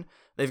written.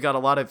 They've got a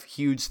lot of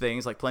huge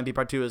things, like Plan B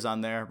Part 2 is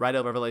on there.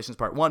 Rydell Revelations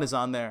Part 1 is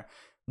on there.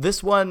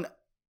 This one,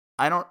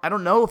 I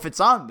don't know if it's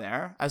on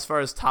there as far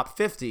as top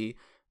 50,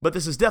 but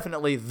this is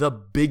definitely the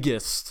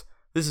biggest.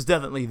 This is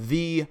definitely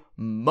the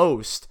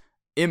most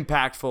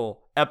impactful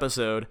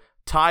episode,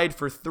 tied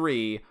for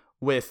 3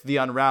 with The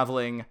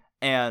Unraveling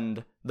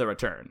and The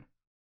Return.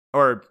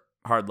 Or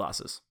Hard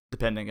Losses,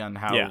 depending on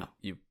how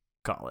you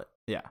call it.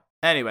 Yeah.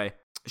 Anyway,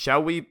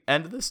 shall we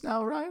end this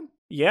now, Ryan?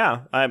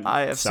 Yeah.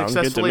 I have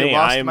successfully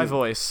lost my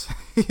voice.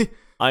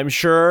 I'm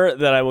sure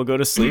that I will go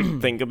to sleep,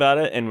 think about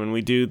it, and when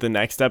we do the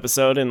next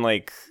episode in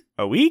like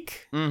a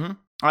week. Mm-hmm.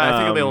 I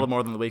think it'll be a little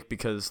more than the week,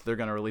 because they're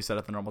going to release that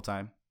at the normal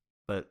time.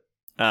 But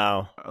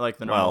like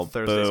the normal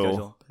Thursday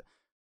schedule.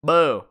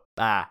 Boo.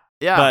 Yeah.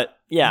 But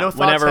yeah, no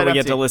whenever we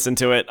get to listen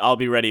to it, I'll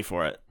be ready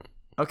for it.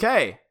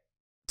 Okay.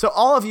 So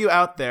all of you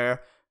out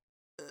there,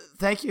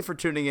 thank you for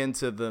tuning in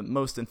to the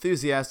most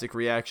enthusiastic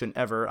reaction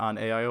ever on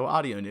AIO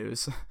Audio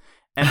News.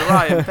 And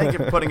Ryan, thank you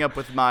for putting up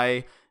with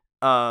my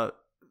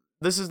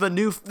this is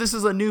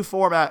a new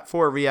format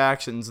for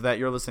reactions that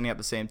you're listening at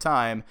the same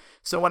time.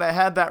 So when I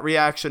had that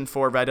reaction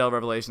for Rydell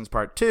Revelations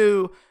Part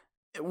 2,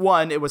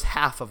 1, it was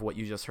half of what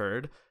you just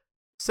heard.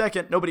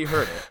 Second, nobody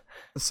heard it.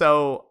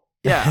 So,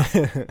 yeah.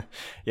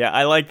 Yeah,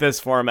 I like this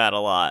format a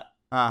lot.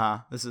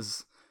 This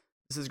is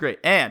great.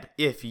 And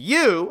if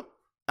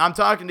I'm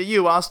talking to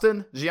you,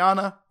 Austin,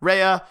 Gianna,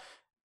 Rhea,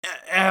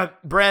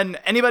 Bren,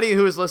 anybody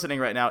who is listening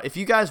right now, if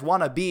you guys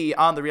want to be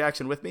on the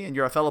reaction with me and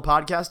you're a fellow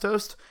podcast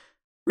host,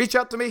 reach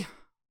out to me.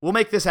 We'll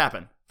make this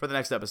happen for the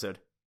next episode.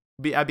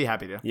 I'd be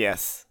happy to.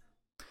 Yes.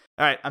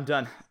 All right, I'm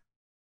done.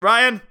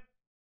 Ryan,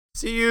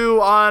 see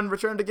you on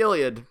Return to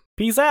Gilead.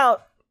 Peace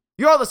out.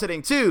 You're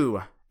listening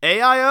to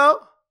AIO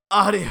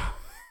Audio.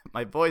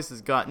 My voice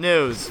has got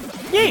news.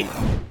 Yay!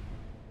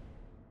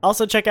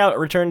 Also, check out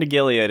Return to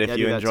Gilead if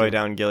you enjoy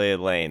Down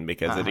Gilead Lane,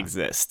 because it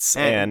exists,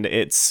 and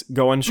it's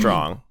going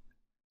strong.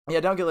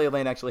 Yeah, Down Gilead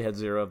Lane actually had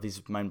 0 of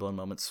these mind-blown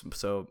moments,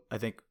 so I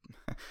think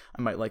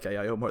I might like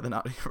AIO more than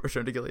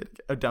Return to Gilead.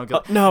 Down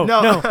Gilead. No,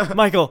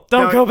 Michael,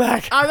 don't go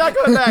back. I'm not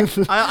going back.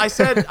 I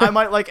said I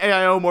might like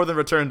AIO more than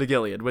Return to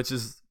Gilead, which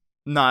is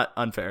not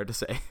unfair to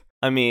say.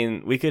 I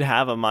mean, we could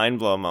have a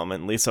mind-blow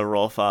moment. Lisa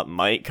Rolfop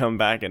might come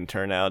back and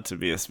turn out to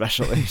be a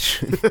special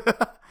agent.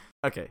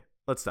 Okay,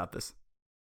 let's stop this.